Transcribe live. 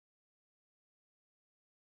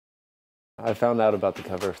I found out about the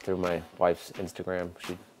cover through my wife's Instagram.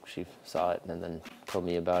 She saw it and then told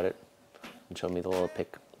me about it and showed me the little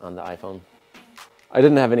pic on the iPhone. I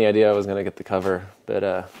didn't have any idea I was going to get the cover, but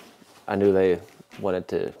I knew they wanted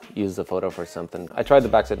to use the photo for something. I tried the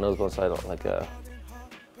backside nosebone side like a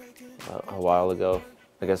while ago.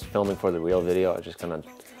 I guess filming for the real video, I just kind of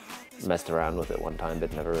messed around with it one time,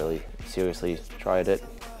 but never really seriously tried it.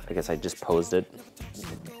 I guess I just posed it.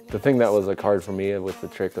 The thing that was like hard for me with the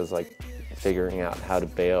trick was like figuring out how to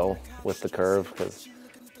bail with the curve, because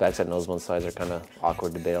backside nosebone sides are kind of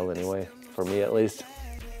awkward to bail anyway, for me at least.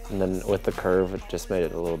 And then with the curve, it just made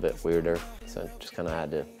it a little bit weirder. So I just kind of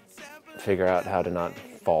had to figure out how to not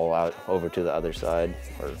fall out over to the other side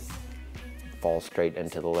or fall straight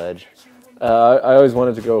into the ledge. I always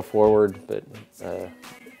wanted to go forward, but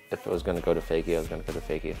if I was going to go to fakie, I was going to go to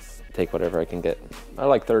fakie. Take whatever I can get. I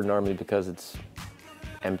like Third and Army because it's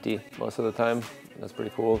empty most of the time. That's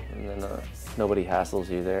pretty cool. And then nobody hassles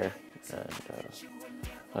you there. And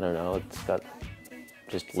I don't know, it's got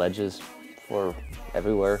just ledges for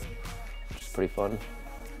everywhere, which is pretty fun.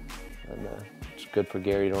 And it's good for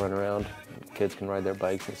Gary to run around. Kids can ride their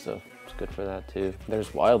bikes and stuff. It's good for that too.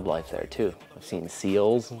 There's wildlife there too. I've seen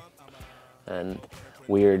seals and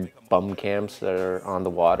weird bum camps that are on the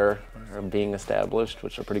water are being established,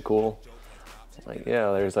 which are pretty cool. Like,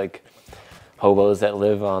 yeah, there's like hobos that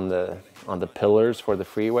live on the pillars for the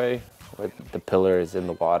freeway, where the pillar is in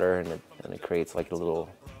the water and it creates like a little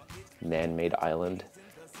man-made island.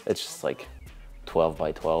 It's just like 12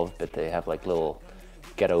 by 12, but they have like little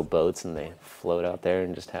ghetto boats and they float out there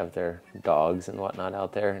and just have their dogs and whatnot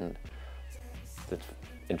out there, and it's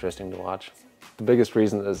interesting to watch. The biggest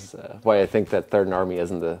reason is why I think that Third and Army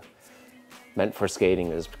isn't meant for skating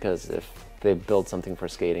is because if they build something for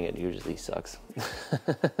skating, it usually sucks.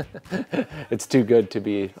 It's too good to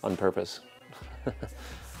be on purpose.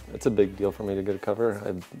 It's a big deal for me to get a cover.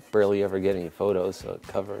 I barely ever get any photos, so a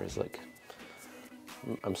cover is like,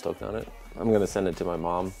 I'm stoked on it. I'm gonna send it to my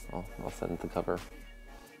mom. I'll send the cover.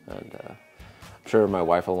 And I'm sure my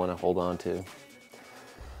wife will want to hold on to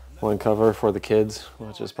one cover for the kids,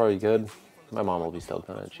 which is probably good. My mom will be stoked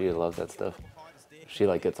on it. She loves that stuff. She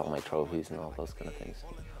like gets all my trophies and all those kind of things.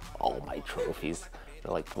 All my trophies.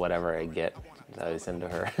 They're like whatever I get, I send to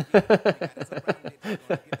her.